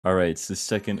Alright, it's the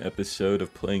second episode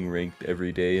of playing ranked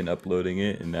every day and uploading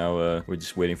it, and now we're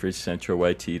just waiting for Central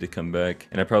YT to come back.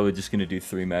 And I'm probably just gonna do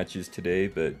 3 matches today,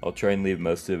 but I'll try and leave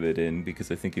most of it in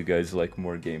because I think you guys like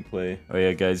more gameplay. Oh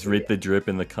yeah, guys, rate the drip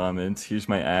in the comments. Here's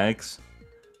my axe.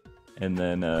 And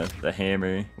then the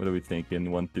hammer. What are we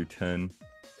thinking? 1 through 10.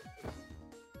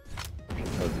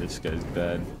 Oh, this guy's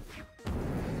bad.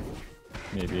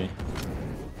 Maybe.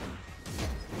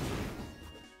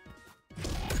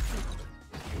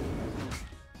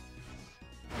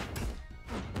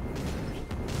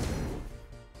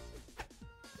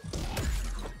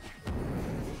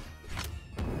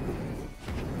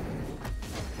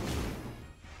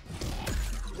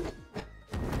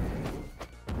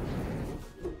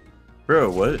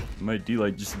 Bro, what? My D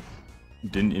like just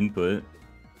didn't input.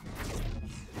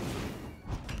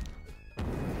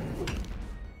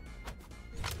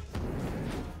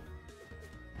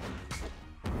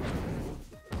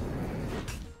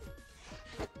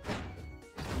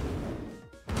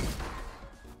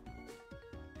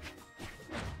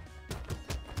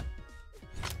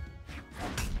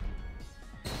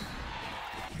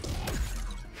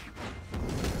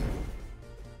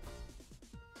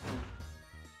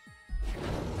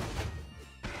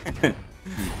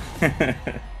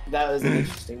 That was an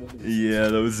interesting one. Yeah,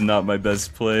 that was not my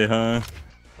best play, huh?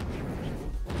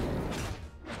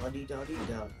 Dude,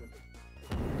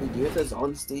 you with those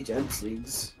on-stage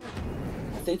NSIGs.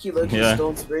 I think you low-key stole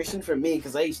inspiration from me,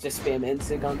 because I used to spam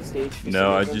NSIG on stage for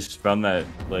No, I just found that,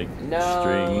 like,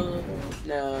 string.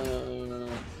 No.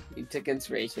 You took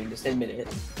inspiration, just admit it.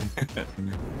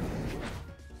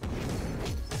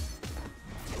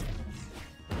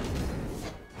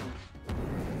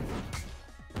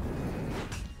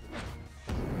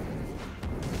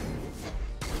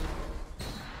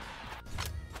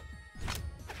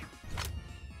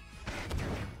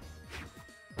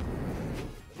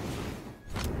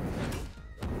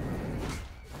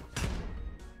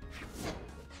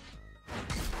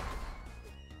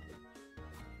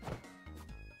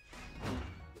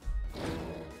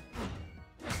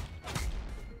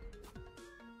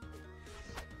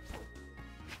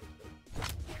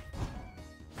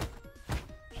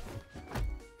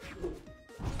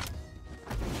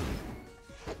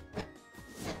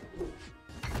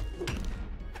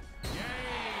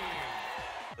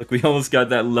 Look, we almost got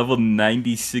that level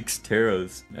 96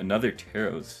 teros. Another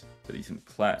teros, but he's in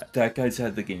plat. That guy's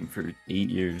had the game for 8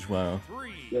 years, wow.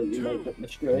 He's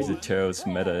a teros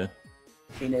meta.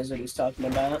 He knows what he's talking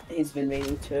about. He's been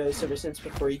making teros ever since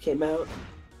before he came out.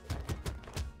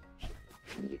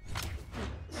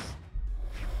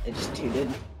 I just tuned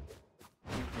in.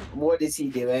 What is he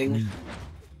doing?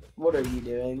 What are you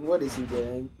doing? What is he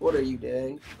doing? What are you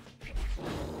doing?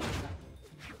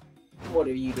 What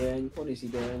are you doing? What is he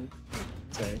doing?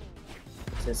 Sorry.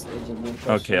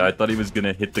 Okay, I thought he was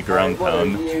gonna hit the ground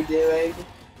pound. What are you doing?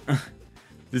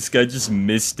 This guy just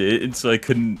missed it, and so I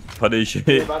couldn't punish it.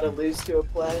 You're about to lose to a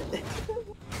plant.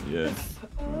 Yeah.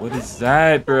 What is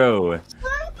that, bro?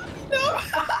 No!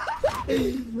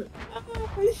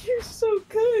 You're so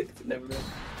cooked. Never mind.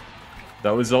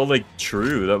 That was all, like,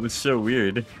 true. That was so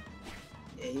weird.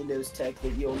 Yeah, he knows tech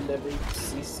that you'll never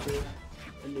cease to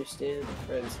understand.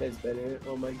 Right, this guy's better.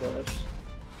 Oh my gosh.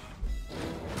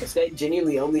 This guy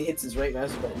genuinely only hits his right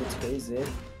mouse button. It's crazy.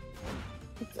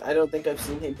 I don't think I've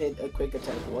seen him hit a quick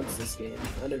attack once this game.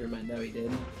 Oh, never mind. No, he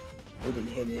did. He didn't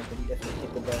hit it, but he definitely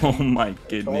hit the button. Oh my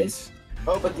goodness. Twice.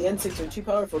 Oh, but the N6s are too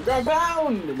powerful. Ground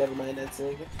pound! Never mind,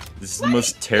 N6. This is the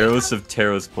most teros of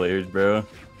teros players, bro.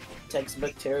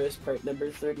 Textbook teros part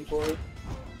number 34.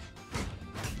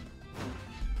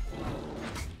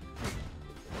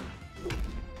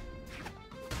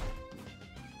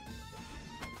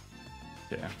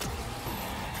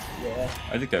 Yeah.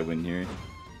 I think I win here.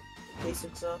 Base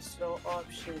exhausted all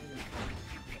option.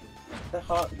 The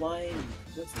hotline.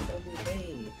 What's the only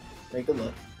way? Very good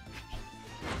luck.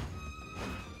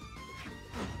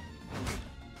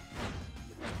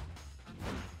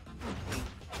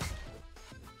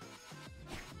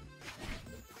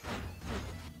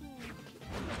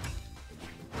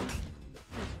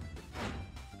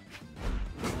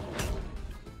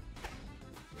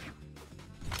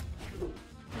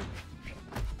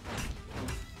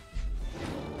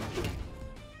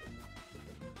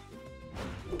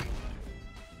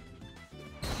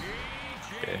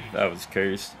 That was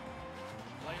cursed.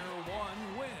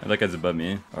 That guy's above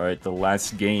me. Alright, the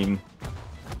last game.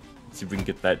 Let's see if we can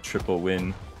get that triple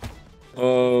win.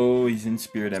 Oh, he's in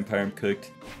Spirit Empire. I'm cooked.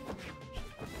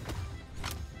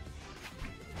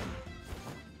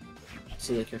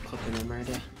 See, like you're clicking him right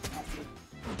there.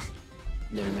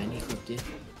 Never mind, he clicked you.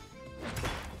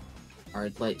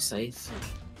 Hard light scythe.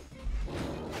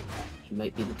 He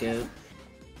might be the goat.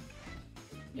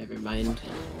 Never mind.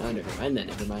 Oh, never mind that.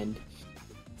 Never mind.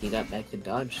 He got back to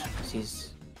dodge. 'Cause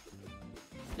he's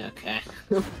okay.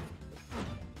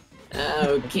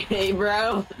 Okay,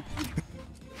 bro.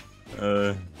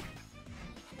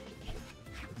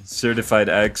 Certified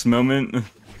X moment.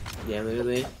 Yeah,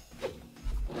 literally.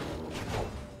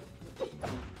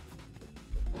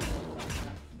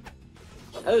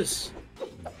 Ghz.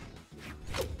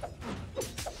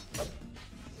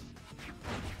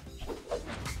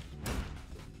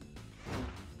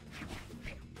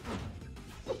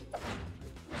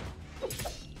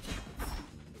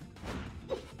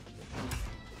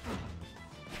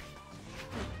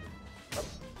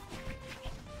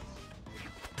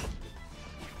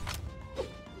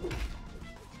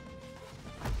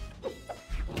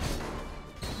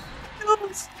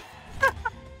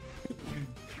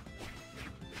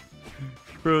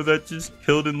 Bro, that just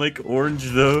killed in like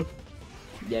orange though.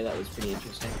 Yeah, that was pretty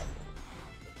interesting.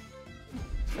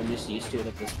 I'm just used to it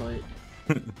at this point.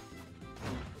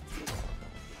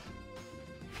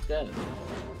 Go.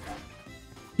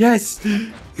 Yes!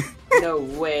 No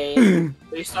way.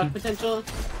 3 stock potential?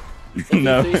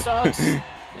 No. 3 stocks?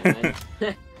 Never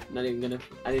mind. Not even gonna.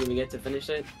 I didn't even get to finish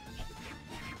it.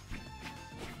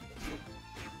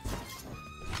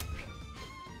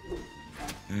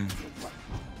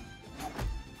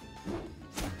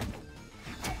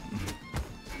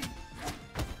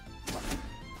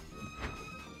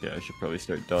 Yeah, I should probably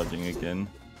start dodging again.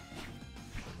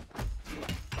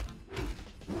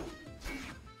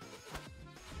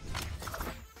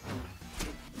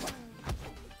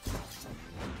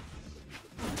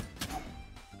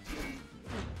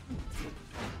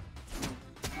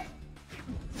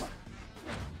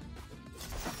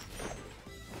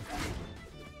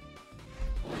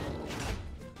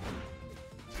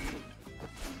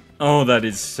 Oh, that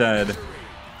is sad.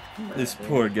 This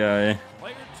poor guy.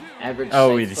 Average.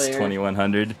 Oh, scythe he's player.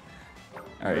 2100.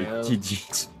 Alright, Bro.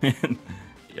 GG's, man.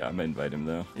 Yeah, I'm gonna invite him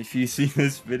though. If you see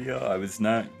this video, I was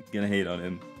not gonna hate on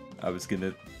him. I was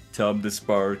gonna tell him to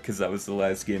spar because that was the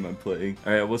last game I'm playing.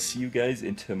 Alright, we'll see you guys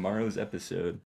in tomorrow's episode.